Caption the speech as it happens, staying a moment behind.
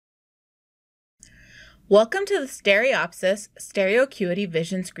Welcome to the Stereopsis Stereoacuity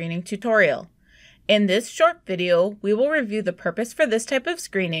Vision Screening tutorial. In this short video, we will review the purpose for this type of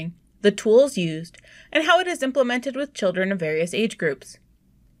screening, the tools used, and how it is implemented with children of various age groups.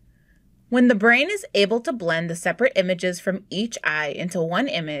 When the brain is able to blend the separate images from each eye into one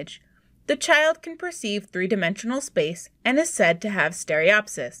image, the child can perceive three-dimensional space and is said to have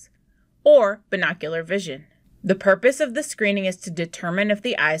stereopsis, or binocular vision. The purpose of the screening is to determine if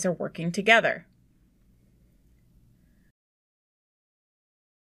the eyes are working together.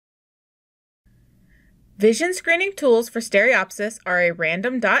 Vision screening tools for stereopsis are a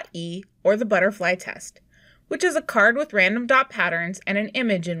random dot E or the butterfly test, which is a card with random dot patterns and an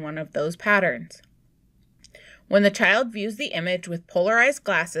image in one of those patterns. When the child views the image with polarized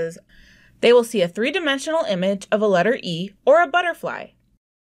glasses, they will see a three-dimensional image of a letter E or a butterfly.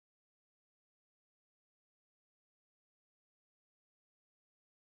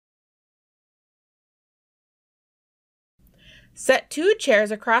 Set two chairs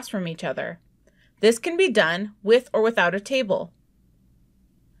across from each other. This can be done with or without a table.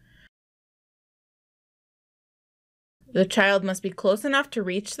 The child must be close enough to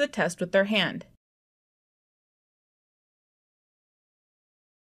reach the test with their hand.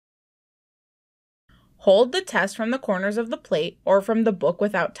 Hold the test from the corners of the plate or from the book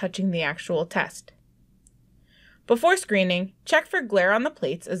without touching the actual test. Before screening, check for glare on the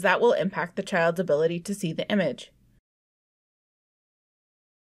plates as that will impact the child's ability to see the image.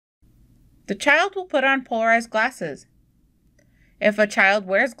 The child will put on polarized glasses. If a child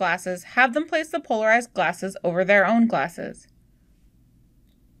wears glasses, have them place the polarized glasses over their own glasses.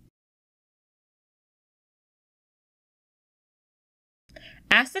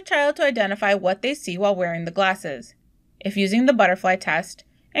 Ask the child to identify what they see while wearing the glasses. If using the butterfly test,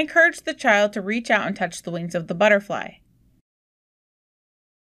 encourage the child to reach out and touch the wings of the butterfly.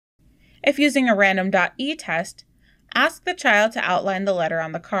 If using a random dot E test, ask the child to outline the letter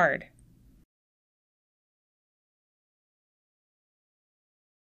on the card.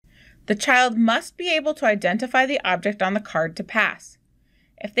 The child must be able to identify the object on the card to pass.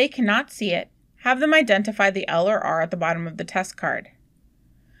 If they cannot see it, have them identify the L or R at the bottom of the test card.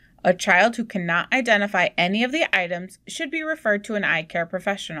 A child who cannot identify any of the items should be referred to an eye care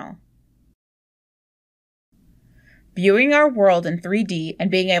professional. Viewing our world in 3D and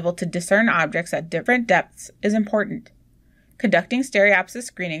being able to discern objects at different depths is important. Conducting stereopsis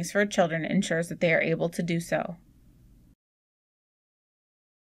screenings for children ensures that they are able to do so.